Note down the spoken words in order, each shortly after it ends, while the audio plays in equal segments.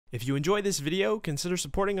If you enjoy this video, consider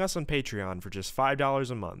supporting us on Patreon for just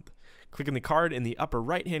 $5 a month. Click on the card in the upper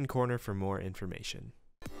right-hand corner for more information.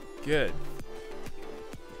 Good.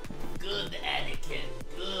 Good, Anakin,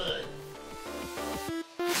 good.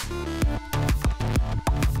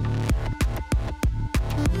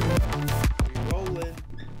 Rolling.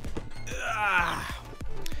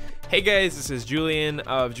 Hey guys, this is Julian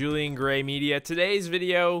of Julian Gray Media. Today's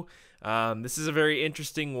video, this is a very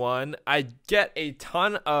interesting one. I get a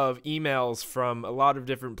ton of emails from a lot of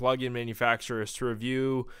different plugin manufacturers to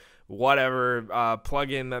review whatever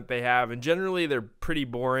plugin that they have, and generally they're pretty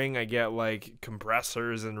boring. I get like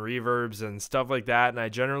compressors and reverbs and stuff like that, and I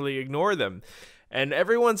generally ignore them. And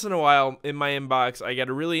every once in a while in my inbox, I get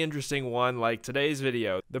a really interesting one like today's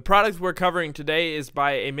video. The product we're covering today is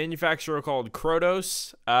by a manufacturer called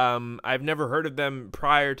Krotos. I've never heard of them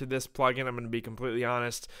prior to this plugin, I'm going to be completely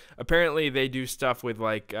honest. Apparently they do stuff with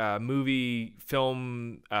like movie,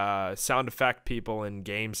 film, sound effect people and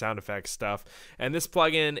game sound effects stuff. And this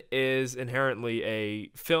plugin is inherently a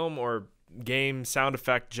film or game sound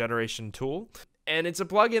effect generation tool. And it's a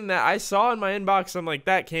plugin that I saw in my inbox. I'm like,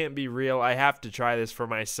 that can't be real. I have to try this for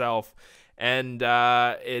myself. And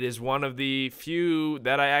it is one of the few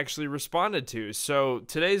that I actually responded to. So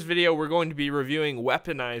today's video, we're going to be reviewing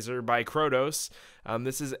Weaponiser by Krotos.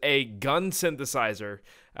 This is a gun synthesizer.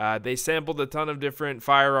 They sampled a ton of different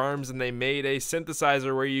firearms, and they made a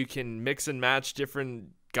synthesizer where you can mix and match different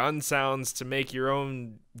gun sounds to make your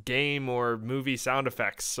own game or movie sound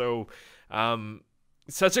effects. So,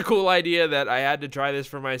 such a cool idea that I had to try this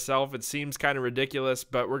for myself. It seems kind of ridiculous,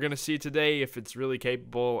 but we're going to see today if it's really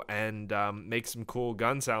capable and make some cool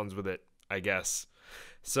gun sounds with it, I guess.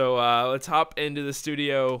 So let's hop into the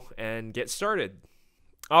studio and get started.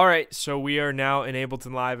 All right, so we are now in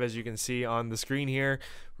Ableton Live, as you can see on the screen here.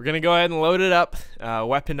 We're going to go ahead and load it up.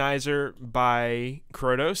 Weaponiser by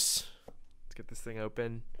Krotos. Let's get this thing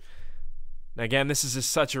open. Now, again, this is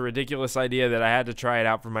just such a ridiculous idea that I had to try it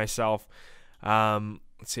out for myself.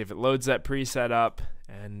 Let's see if it loads that preset up,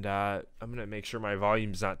 and I'm gonna make sure my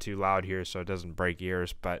volume's not too loud here so it doesn't break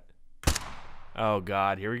ears. But oh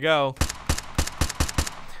god, here we go.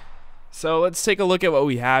 So let's take a look at what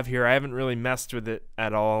we have here. I haven't really messed with it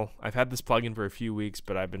at all. I've had this plugin for a few weeks,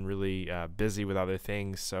 but I've been really busy with other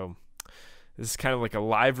things, so this is kind of like a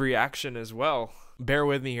live reaction as well. Bear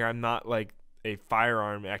with me here, I'm not like a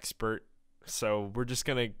firearm expert, so we're just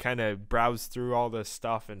gonna kind of browse through all this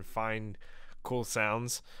stuff and find cool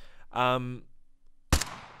sounds.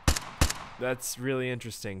 That's really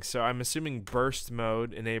interesting. So I'm assuming burst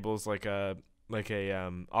mode enables like a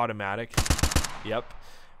automatic. Yep.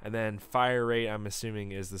 And then fire rate, I'm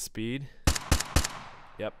assuming, is the speed.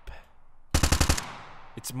 Yep.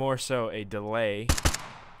 It's more so a delay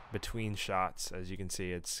between shots. As you can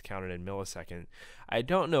see, it's counted in millisecond. I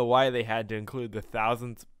don't know why they had to include the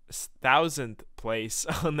thousandth place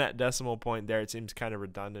on that decimal point there. It seems kind of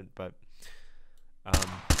redundant, but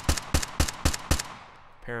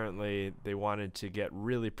apparently they wanted to get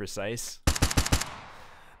really precise.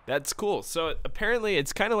 That's cool. So apparently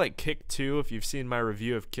it's kind of like Kick 2, if you've seen my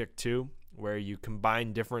review of Kick 2, where you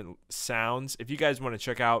combine different sounds. If you guys want to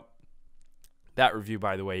check out that review,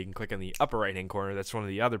 by the way, you can click on the upper right hand corner. That's one of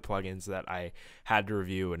the other plugins that I had to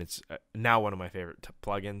review, and it's now one of my favorite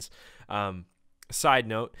plugins. Side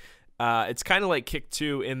note, it's kind of like Kick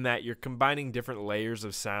 2 in that you're combining different layers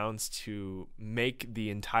of sounds to make the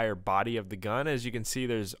entire body of the gun. As you can see,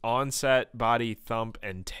 there's onset, body, thump,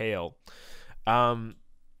 and tail.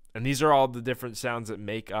 And these are all the different sounds that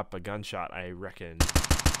make up a gunshot, I reckon.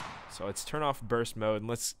 So let's turn off burst mode and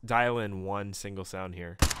let's dial in one single sound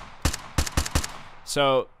here.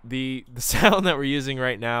 So the sound that we're using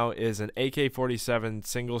right now is an AK-47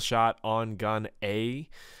 single shot on gun A.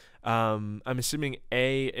 I'm assuming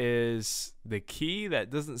A is the key. That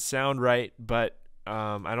doesn't sound right, but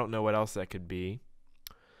I don't know what else that could be.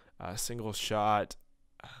 Single shot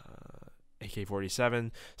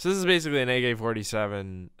AK-47. So this is basically an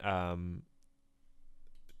AK-47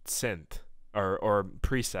 synth or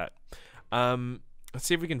preset. Let's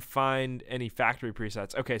see if we can find any factory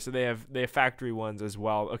presets. Okay, so they have factory ones as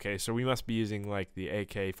well. Okay, so we must be using like the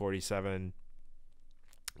AK-47,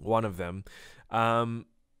 one of them.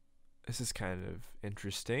 This is kind of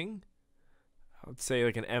interesting. Let's say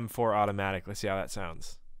like an M4 automatic. Let's see how that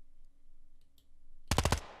sounds.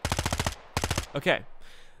 Okay,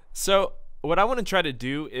 so what I want to try to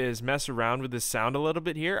do is mess around with this sound a little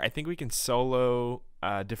bit here. I think we can solo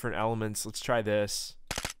different elements. Let's try this.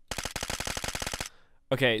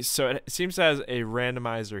 Okay, so it seems to have a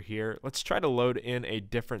randomizer here. Let's try to load in a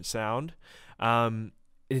different sound.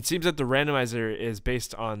 it seems that the randomizer is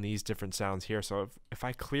based on these different sounds here. So if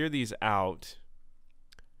I clear these out,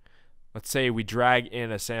 let's say we drag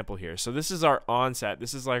in a sample here. So this is our onset.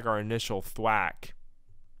 This is like our initial thwack.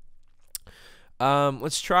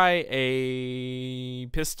 Let's try a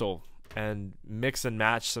pistol and mix and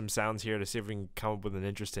match some sounds here to see if we can come up with an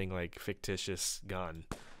interesting, like, fictitious gun.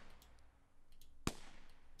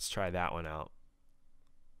 Let's try that one out.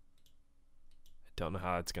 I don't know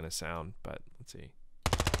how it's gonna sound, but let's see.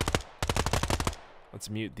 Let's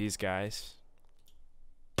mute these guys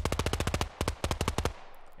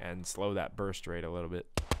and slow that burst rate a little bit.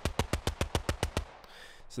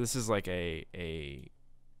 So this is like the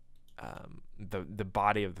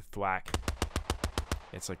body of the thwack.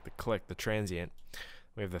 It's like the click, the transient.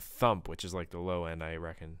 We have the thump, which is like the low end, I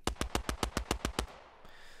reckon.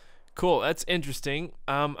 Cool, that's interesting.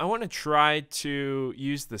 I want to try to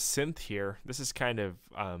use the synth here. This is kind of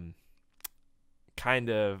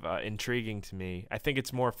intriguing to me. I think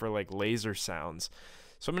it's more for like laser sounds.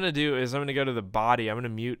 So what I'm going to do is I'm going to go to the body. I'm going to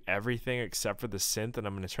mute everything except for the synth, and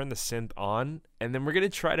I'm going to turn the synth on, and then we're going to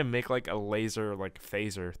try to make like a laser, like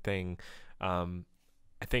phaser thing. I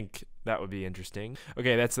think that would be interesting.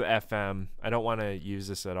 Okay, that's the FM. I don't want to use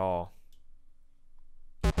this at all.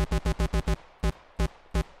 And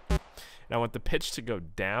I want the pitch to go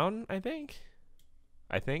down, I think.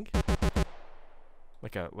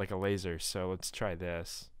 Like a laser. So let's try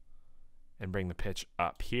this and bring the pitch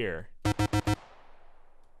up here.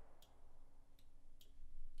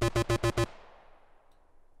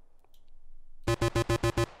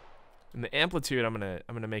 And the amplitude, I'm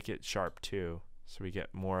gonna make it sharp too, so we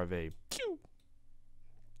get more of a pew.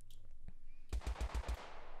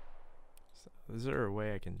 So is there a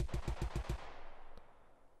way I can?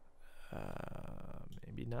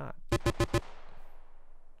 Maybe not.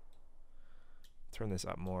 Turn this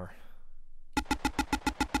up more.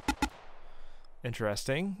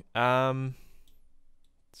 Interesting. Let's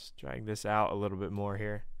drag this out a little bit more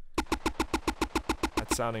here.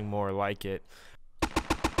 That's sounding more like it.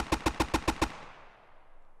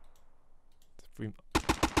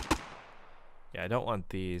 Yeah, I don't want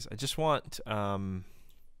these. I just want to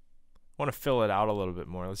fill it out a little bit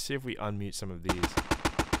more. Let's see if we unmute some of these.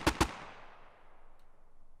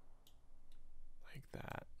 Like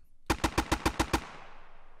that.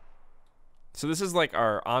 So this is like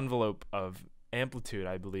our envelope of amplitude,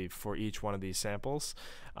 I believe, for each one of these samples.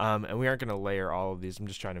 And we aren't going to layer all of these. I'm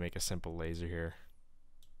just trying to make a simple laser here.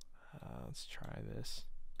 Let's try this.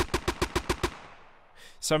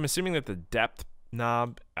 So I'm assuming that the depth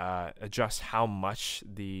knob adjusts how much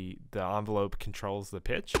the envelope controls the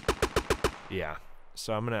pitch. Yeah.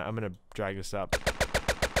 So I'm gonna drag this up.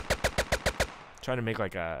 Trying to make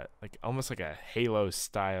almost like a Halo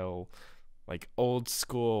style, like old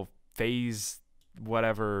school phase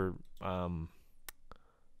whatever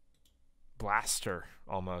blaster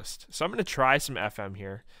almost. So I'm gonna try some FM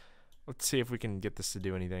here. Let's see if we can get this to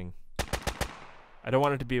do anything. I don't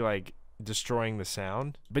want it to be like destroying the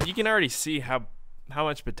sound, but you can already see how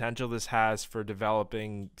much potential this has for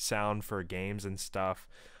developing sound for games and stuff,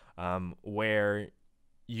 where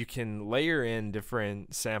you can layer in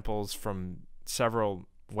different samples from several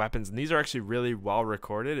weapons, and these are actually really well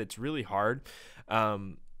recorded. It's really hard.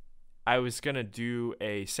 I was gonna do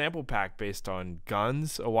a sample pack based on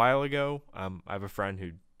guns a while ago. I have a friend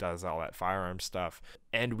who does all that firearm stuff,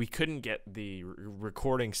 and we couldn't get the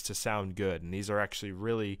recordings to sound good, and these are actually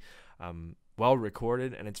really well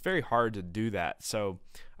recorded, and it's very hard to do that. So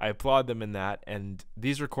I applaud them in that, and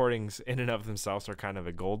these recordings in and of themselves are kind of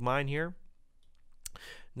a gold mine here.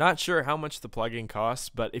 Not sure how much the plugin costs,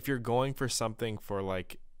 but if you're going for something for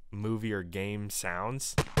like movie or game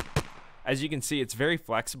sounds, as you can see, it's very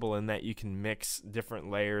flexible in that you can mix different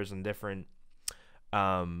layers and different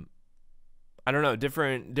I don't know,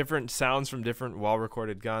 different sounds from different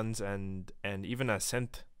well-recorded guns, and even a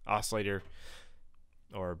synth oscillator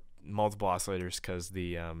or multiple oscillators, because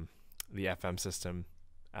the FM system,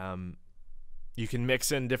 you can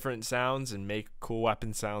mix in different sounds and make cool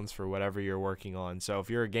weapon sounds for whatever you're working on. So if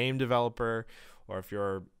you're a game developer, or if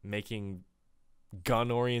you're making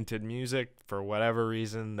gun-oriented music for whatever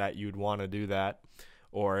reason that you'd want to do that,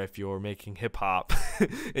 or if you're making hip-hop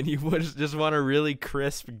and you just want a really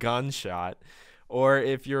crisp gunshot, or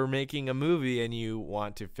if you're making a movie and you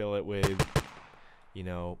want to fill it with, you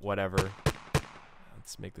know, whatever.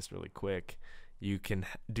 Let's make this really quick. You can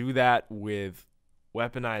do that with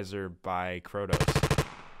Weaponizer by Krotos.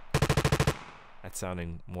 That's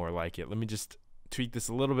sounding more like it. Let me just tweak this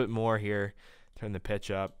a little bit more here. Turn the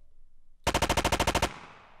pitch up.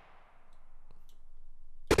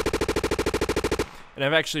 And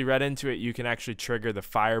I've actually read into it, you can actually trigger the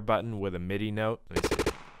fire button with a MIDI note. Let me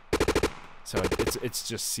see. So it's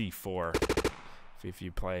just C4 if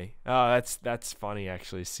you play. Oh, that's funny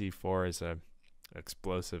actually. C4 is a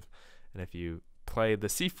explosive, and if you play the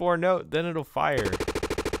C4 note, then it'll fire.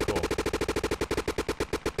 Cool.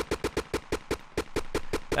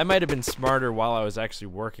 That might have been smarter while I was actually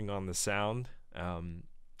working on the sound,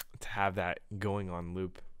 to have that going on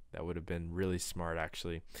loop. That would have been really smart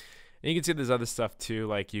actually. And you can see there's other stuff too,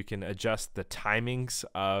 like you can adjust the timings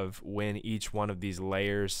of when each one of these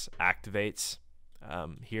layers activates.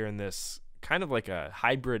 Here in this kind of like a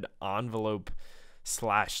hybrid envelope /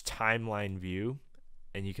 timeline view,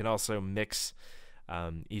 and you can also mix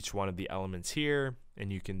each one of the elements here,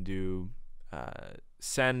 and you can do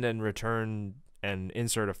send and return and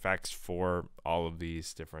insert effects for all of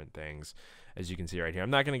these different things, as you can see right here. I'm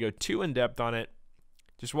not going to go too in depth on it.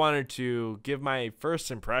 Just wanted to give my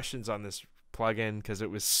first impressions on this plugin because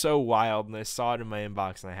it was so wild and I saw it in my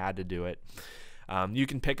inbox and I had to do it. You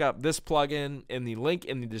can pick up this plugin in the link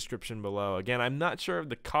in the description below. Again, I'm not sure of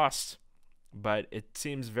the cost, but it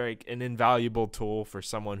seems an invaluable tool for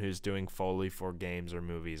someone who's doing Foley for games or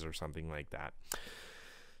movies or something like that.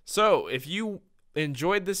 So if you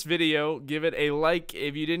enjoyed this video, give it a like.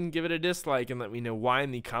 If you didn't, give it a dislike, and let me know why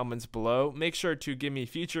in the comments below. Make sure to give me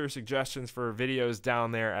future suggestions for videos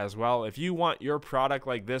down there as well. If you want your product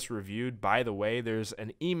like this reviewed, by the way, there's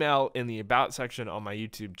an email in the about section on my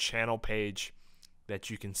YouTube channel page that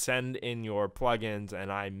you can send in your plugins,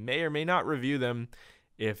 and I may or may not review them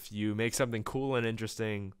if you make something cool and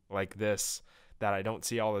interesting like this that I don't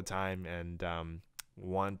see all the time and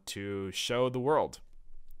want to show the world.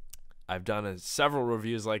 I've done several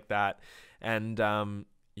reviews like that, and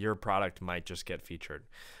your product might just get featured.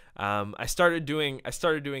 I started doing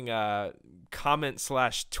comment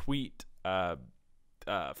 / tweet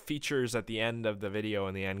features at the end of the video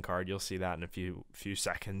in the end card. You'll see that in a few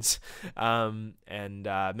seconds.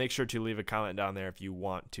 And make sure to leave a comment down there if you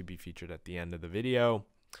want to be featured at the end of the video.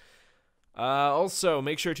 Also,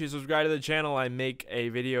 make sure to subscribe to the channel. I make a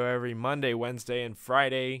video every Monday, Wednesday, and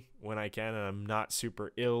Friday when I can, and I'm not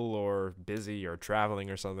super ill or busy or traveling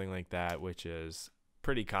or something like that, which is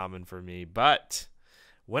pretty common for me. But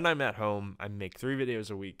when I'm at home, I make 3 videos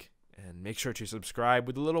a week. And make sure to subscribe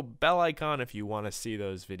with the little bell icon if you want to see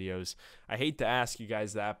those videos. I hate to ask you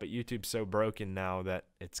guys that, but YouTube's so broken now that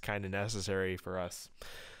it's kind of necessary for us.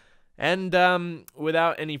 And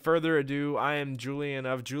without any further ado, I am Julian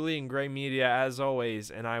of Julian Gray Media, as always,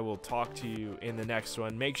 and I will talk to you in the next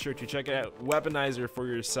one. Make sure to check out Weaponiser for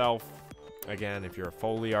yourself, again, if you're a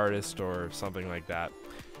Foley artist or something like that.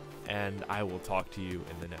 And I will talk to you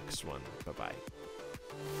in the next one. Bye-bye.